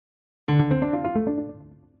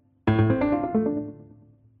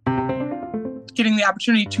Getting the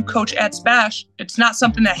opportunity to coach at SPASH, it's not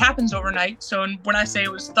something that happens overnight. So when I say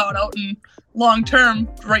it was thought out and long term,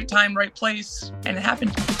 right time, right place, and it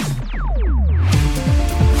happened.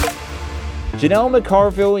 Janel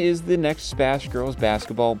McCarville is the next SPASH girls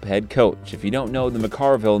basketball head coach. If you don't know the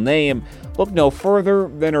McCarville name, look no further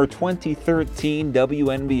than her 2013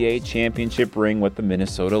 WNBA Championship ring with the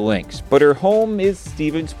Minnesota Lynx. But her home is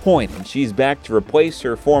Stevens Point, and she's back to replace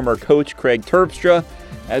her former coach Kraig Terpstra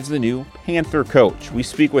as the new Panther coach. We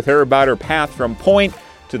speak with her about her path from Point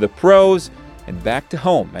to the pros and back to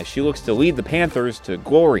home as she looks to lead the Panthers to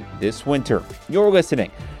glory this winter. You're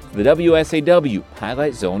listening to the WSAW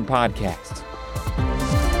Highlight Zone podcast.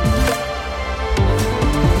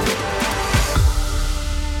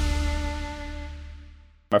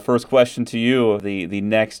 My first question to you, the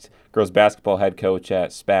next girls basketball head coach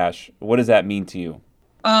at SPASH, what does that mean to you?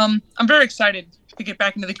 I'm very excited to get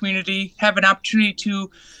back into the community, have an opportunity to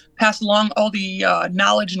pass along all the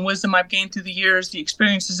knowledge and wisdom I've gained through the years, the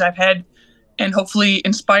experiences I've had, and hopefully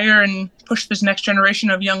inspire and push this next generation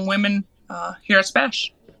of young women here at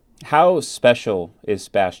SPASH. How special is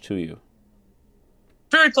SPASH to you?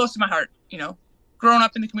 Very close to my heart. Growing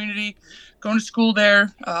up in the community, going to school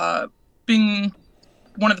there, being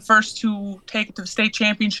one of the first to take it to the state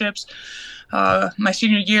championships. My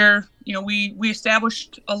senior year, we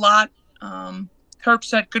established a lot. Terp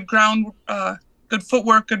set good ground, good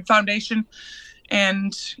footwork, good foundation,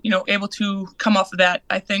 and able to come off of that.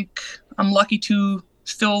 I think I'm lucky to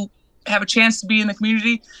still have a chance to be in the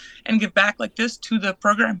community and give back like this to the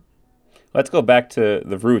program. Let's go back to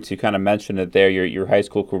the roots. You kind of mentioned it there, your high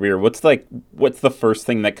school career. What's the first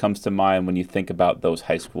thing that comes to mind when you think about those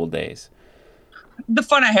high school days? The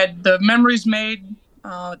fun I had, the memories made,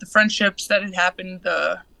 the friendships that had happened,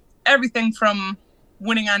 everything from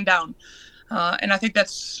winning on down. And I think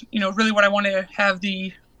that's, really what I want to have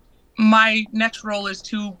my next role is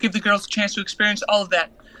to give the girls a chance to experience all of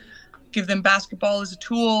that. Give them basketball as a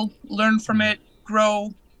tool, learn from it,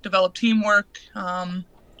 grow, develop teamwork,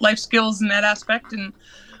 life skills in that aspect, and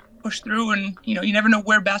push through. And, you never know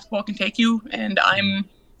where basketball can take you, and I'm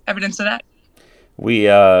evidence of that. We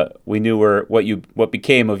knew what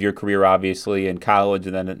became of your career, obviously, in college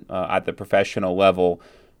and then at the professional level.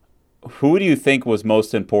 Who do you think was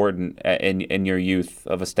most important in your youth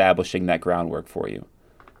of establishing that groundwork for you?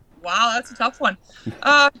 Wow, that's a tough one.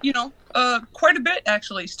 Quite a bit,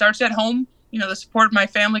 actually. Starts at home. The support my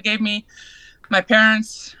family gave me, my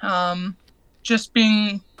parents, just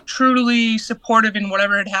being truly supportive in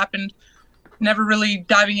whatever had happened, never really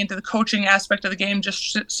diving into the coaching aspect of the game,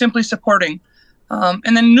 just simply supporting.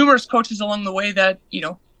 And then numerous coaches along the way that,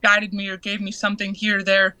 guided me or gave me something here or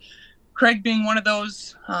there. Kraig being one of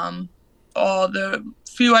those, the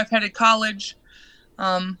few I've had at college.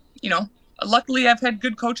 Luckily I've had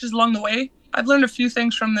good coaches along the way. I've learned a few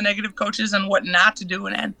things from the negative coaches on what not to do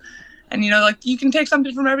and you can take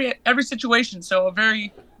something from every situation. So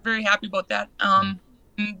very, very happy about that.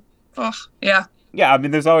 Yeah. Yeah, I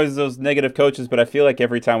mean, there's always those negative coaches, but I feel like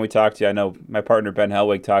every time we talk to you, I know my partner Ben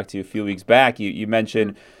Helwig talked to you a few weeks back, you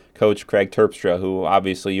mentioned Coach Kraig Terpstra, who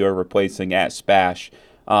obviously you're replacing at SPASH.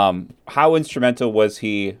 How instrumental was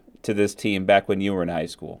he to this team back when you were in high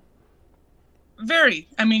school? Very.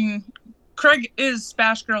 I mean, Kraig is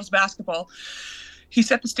SPASH girls basketball. He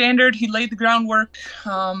set the standard. He laid the groundwork.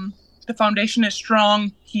 The foundation is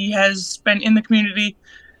strong. He has been in the community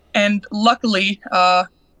and luckily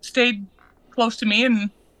stayed close to me and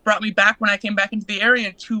brought me back when I came back into the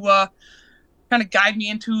area to kind of guide me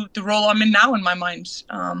into the role I'm in now in my mind.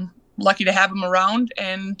 Lucky to have him around,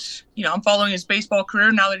 and I'm following his baseball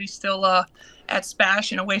career now that he's still at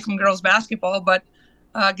SPASH and away from girls basketball, but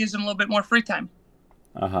gives him a little bit more free time.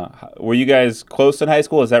 Were you guys close in high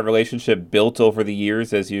school? Has that relationship built over the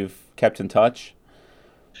years as you've kept in touch?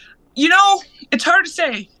 It's hard to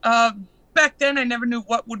say. Back then, I never knew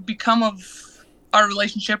what would become of our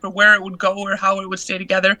relationship or where it would go or how it would stay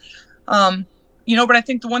together. But I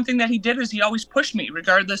think the one thing that he did is he always pushed me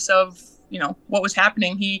regardless of, what was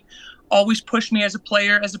happening. He always pushed me as a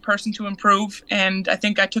player, as a person to improve. And I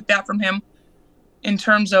think I took that from him in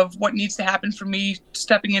terms of what needs to happen for me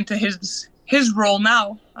stepping into his role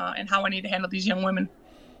now and how I need to handle these young women.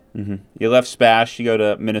 Mm-hmm. You left SPASH, you go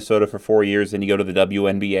to Minnesota for 4 years, and you go to the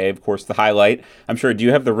WNBA, of course, the highlight. I'm sure, do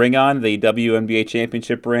you have the ring on, the WNBA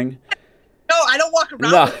Championship ring? No, I don't walk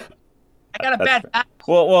around with it. I got a bad back.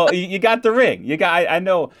 Well, you got the ring. You got. I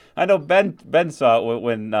know. Ben saw it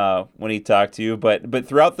when he talked to you. But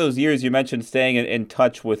throughout those years, you mentioned staying in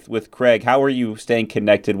touch with Kraig. How are you staying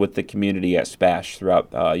connected with the community at SPASH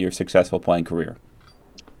throughout your successful playing career?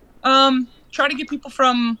 Try to get people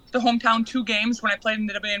from the hometown to games when I played in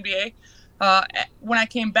the WNBA. When I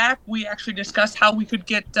came back, we actually discussed how we could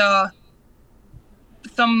get the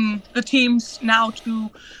teams now to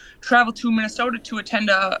travel to Minnesota to attend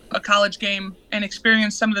a college game and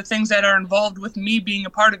experience some of the things that are involved with me being a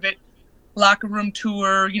part of it. Locker room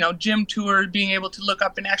tour, gym tour, being able to look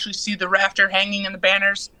up and actually see the rafter hanging and the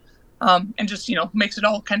banners, and just, makes it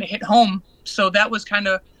all kind of hit home. So that was kind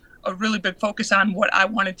of a really big focus on what I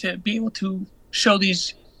wanted to be able to show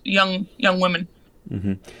these young women.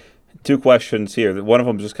 Mm-hmm. Two questions here. One of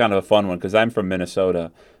them is just kind of a fun one because I'm from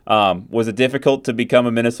Minnesota. Was it difficult to become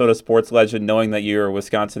a Minnesota sports legend knowing that you're a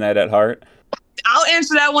Wisconsinite at heart? I'll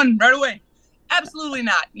answer that one right away. Absolutely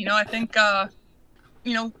not. I think,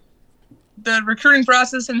 the recruiting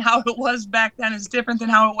process and how it was back then is different than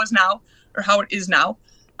how it was now or how it is now.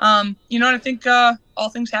 And I think all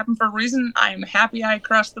things happen for a reason. I'm happy I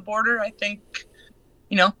crossed the border. I think,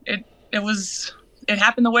 it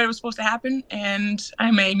happened the way it was supposed to happen, and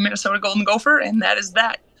I'm a Minnesota Golden Gopher, and that is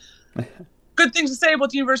that. Good things to say about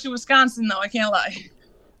the University of Wisconsin, though. I can't lie.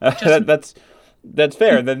 That's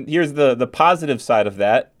fair. Then here's the positive side of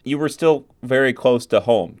that. You were still very close to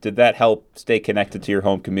home. Did that help stay connected to your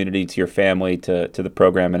home community, to your family, to the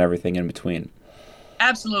program and everything in between?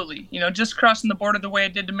 Absolutely. Just crossing the border the way I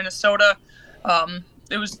did to Minnesota,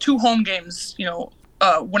 it was 2 home games,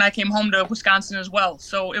 when I came home to Wisconsin as well.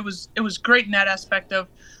 So it was great in that aspect of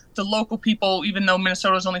the local people, even though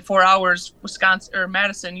Minnesota is only 4 hours, Wisconsin or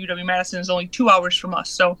Madison, UW-Madison is only 2 hours from us.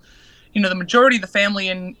 So, the majority of the family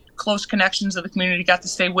and close connections of the community got to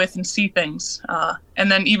stay with and see things.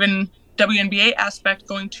 And then even WNBA aspect,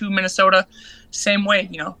 going to Minnesota, same way,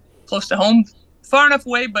 close to home, far enough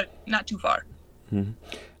away, but not too far. Mm-hmm.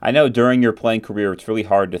 I know during your playing career, it's really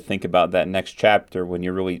hard to think about that next chapter when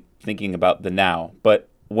you're really thinking about the now. But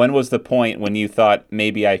when was the point when you thought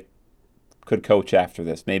maybe I could coach after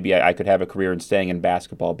this? Maybe I could have a career in staying in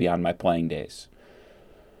basketball beyond my playing days?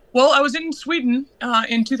 Well, I was in Sweden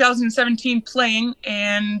in 2017 playing,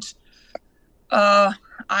 and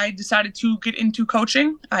I decided to get into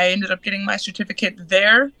coaching. I ended up getting my certificate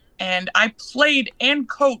there, and I played and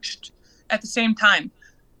coached at the same time.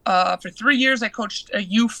 For 3 years, I coached a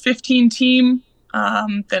U15 team,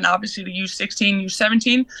 then obviously the U16,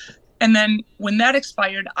 U17. And then when that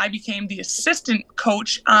expired, I became the assistant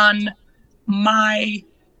coach on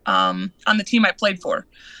the team I played for.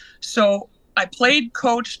 So I played,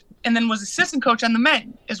 coached, and then was assistant coach on the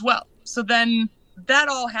men as well. So then that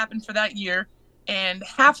all happened for that year. And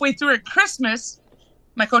halfway through at Christmas,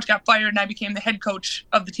 my coach got fired and I became the head coach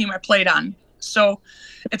of the team I played on. So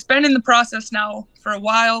it's been in the process now for a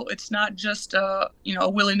while. It's not just a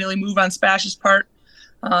willy-nilly move on SPASH's part.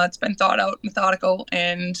 It's been thought out, methodical,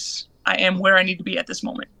 and I am where I need to be at this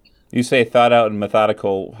moment. You say thought out and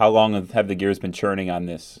methodical. How long have the gears been churning on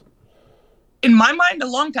this? In my mind, a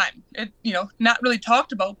long time. It, not really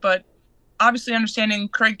talked about, but obviously understanding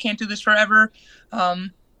Kraig can't do this forever.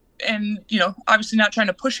 And, obviously not trying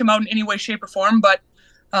to push him out in any way, shape, or form, but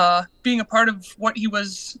being a part of what he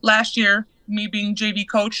was last year, me being JV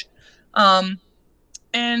coach,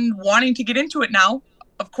 and wanting to get into it now.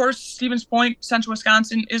 Of course, Stevens Point, Central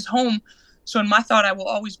Wisconsin is home. So in my thought, I will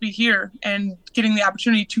always be here, and getting the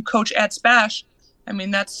opportunity to coach at SPASH. I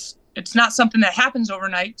mean, it's not something that happens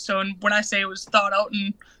overnight. So when I say it was thought out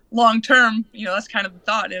and long term, that's kind of the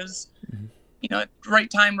thought. It was, at right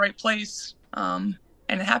time, right place, and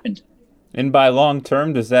it happened. And by long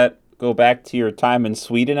term, does that go back to your time in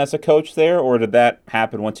Sweden as a coach there, or did that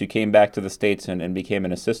happen once you came back to the States and became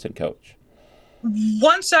an assistant coach?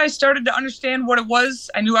 Once I started to understand what it was,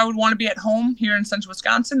 I knew I would want to be at home here in Central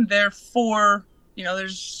Wisconsin. Therefore,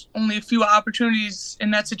 there's only a few opportunities in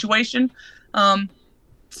that situation.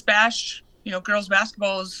 SPASH, girls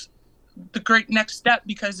basketball is the great next step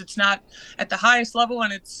because it's not at the highest level,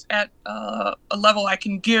 and it's at a level I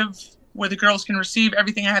can give where the girls can receive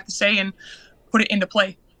everything I have to say and put it into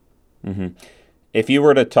play. Mm-hmm. If you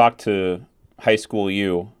were to talk to high school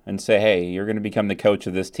you and say, hey, you're going to become the coach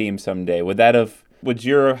of this team someday, would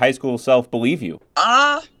your high school self believe you?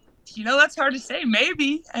 That's hard to say.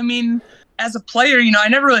 Maybe. I mean, as a player, I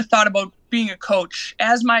never really thought about being a coach.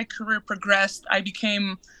 As my career progressed, I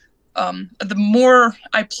became, the more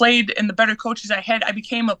I played and the better coaches I had, I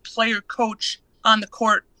became a player coach on the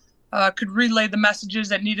court, could relay the messages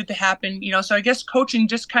that needed to happen, so I guess coaching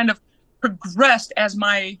just kind of progressed as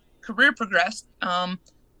my career progressed.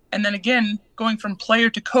 And then again, going from player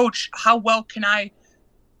to coach, how well can I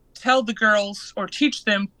tell the girls or teach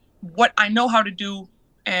them what I know how to do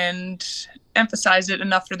and emphasize it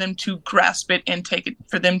enough for them to grasp it and take it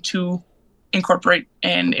for them to incorporate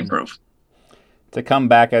and improve. To come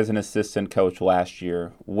back as an assistant coach last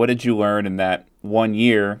year, what did you learn in that 1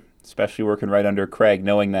 year, especially working right under Kraig,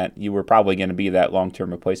 knowing that you were probably going to be that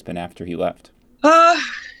long-term replacement after he left?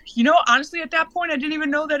 Honestly, at that point, I didn't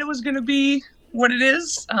even know that it was going to be what it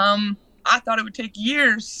is. I thought it would take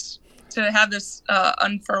years to have this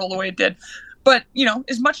unfurl the way it did. But,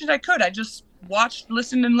 as much as I could, I just watched,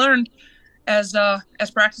 listened, and learned as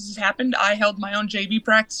practices happened. I held my own JV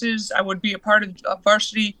practices. I would be a part of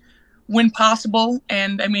varsity when possible.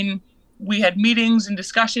 And, we had meetings and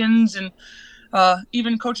discussions, and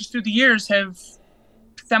even coaches through the years have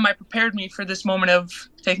semi-prepared me for this moment of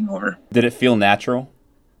taking over. Did it feel natural?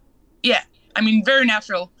 Yeah, very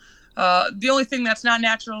natural. The only thing that's not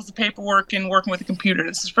natural is the paperwork and working with a computer.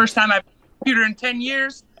 This is the first time I've had a computer in 10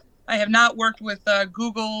 years. I have not worked with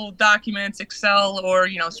Google Documents, Excel, or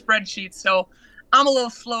spreadsheets. So I'm a little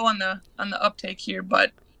slow on the uptake here,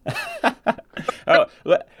 but.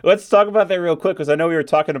 Let's talk about that real quick, because I know we were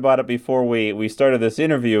talking about it before we started this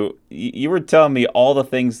interview. You were telling me all the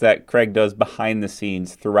things that Kraig does behind the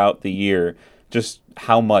scenes throughout the year. Just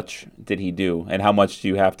how much did he do, and how much do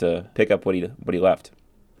you have to pick up what he left?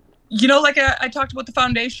 Like I talked about the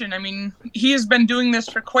foundation. He has been doing this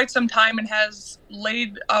for quite some time and has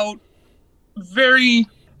laid out he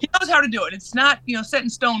knows how to do it. It's not, set in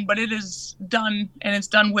stone, but it is done, and it's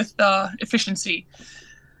done with efficiency.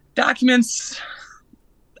 Documents,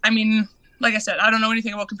 like I said, I don't know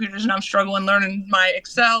anything about computers, and I'm struggling learning my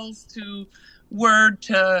Excels to Word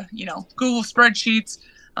to, Google spreadsheets.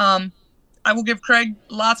 I will give Kraig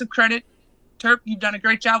lots of credit. Terp, you've done a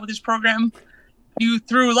great job with this program. You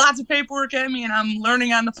threw lots of paperwork at me, and I'm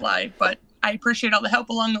learning on the fly, but I appreciate all the help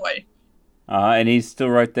along the way. And he's still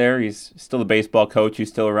right there. He's still the baseball coach. He's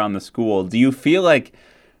still around the school. Do you feel like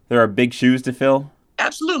there are big shoes to fill?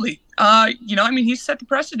 Absolutely. He's set the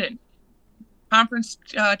precedent. Conference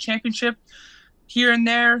championship here and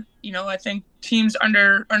there. I think teams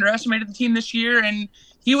underestimated the team this year, and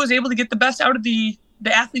he was able to get the best out of the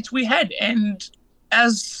athletes we had. And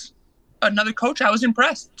as another coach, I was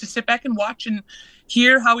impressed to sit back and watch and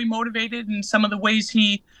hear how he motivated and some of the ways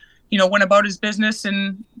he, went about his business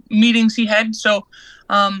and meetings he had. So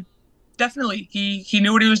definitely he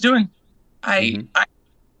knew what he was doing. I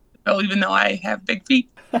even though I have big feet.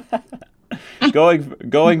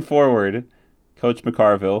 Going forward, Coach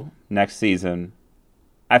McCarville, next season,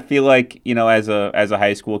 I feel like, as a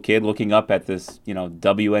high school kid looking up at this,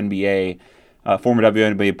 WNBA, former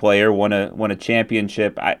WNBA player, won a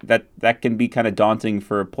championship, that can be kind of daunting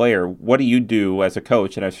for a player. What do you do as a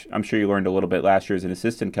coach, and I'm sure you learned a little bit last year as an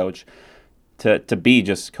assistant coach, to be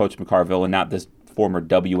just Coach McCarville and not this former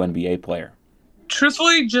WNBA player?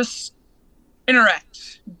 Truthfully, just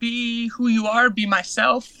interact. Be who you are. Be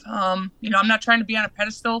myself. I'm not trying to be on a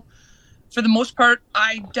pedestal. For the most part,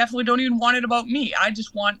 I definitely don't even want it about me. I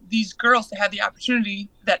just want these girls to have the opportunity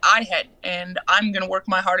that I had, and I'm going to work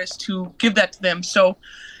my hardest to give that to them. So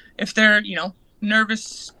if they're,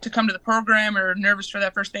 nervous to come to the program or nervous for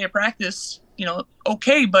that first day of practice,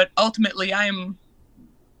 okay, but ultimately I am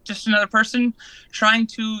just another person trying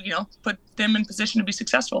to, put them in position to be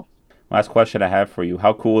successful. Last question I have for you.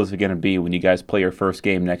 How cool is it going to be when you guys play your first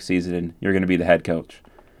game next season and you're going to be the head coach?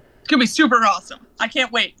 It's going to be super awesome. I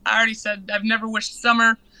can't wait. I already said I've never wished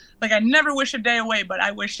summer. I never wish a day away, but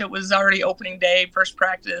I wish it was already opening day, first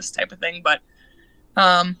practice type of thing. But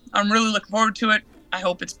I'm really looking forward to it. I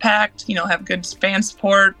hope it's packed, have good fan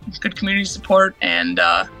support, good community support, and,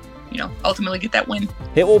 ultimately get that win.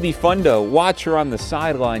 It will be fun to watch her on the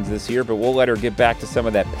sidelines this year, but we'll let her get back to some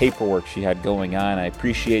of that paperwork she had going on. I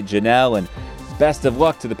appreciate Janel, and best of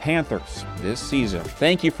luck to the Panthers this season.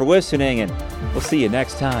 Thank you for listening, and we'll see you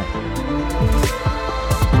next time.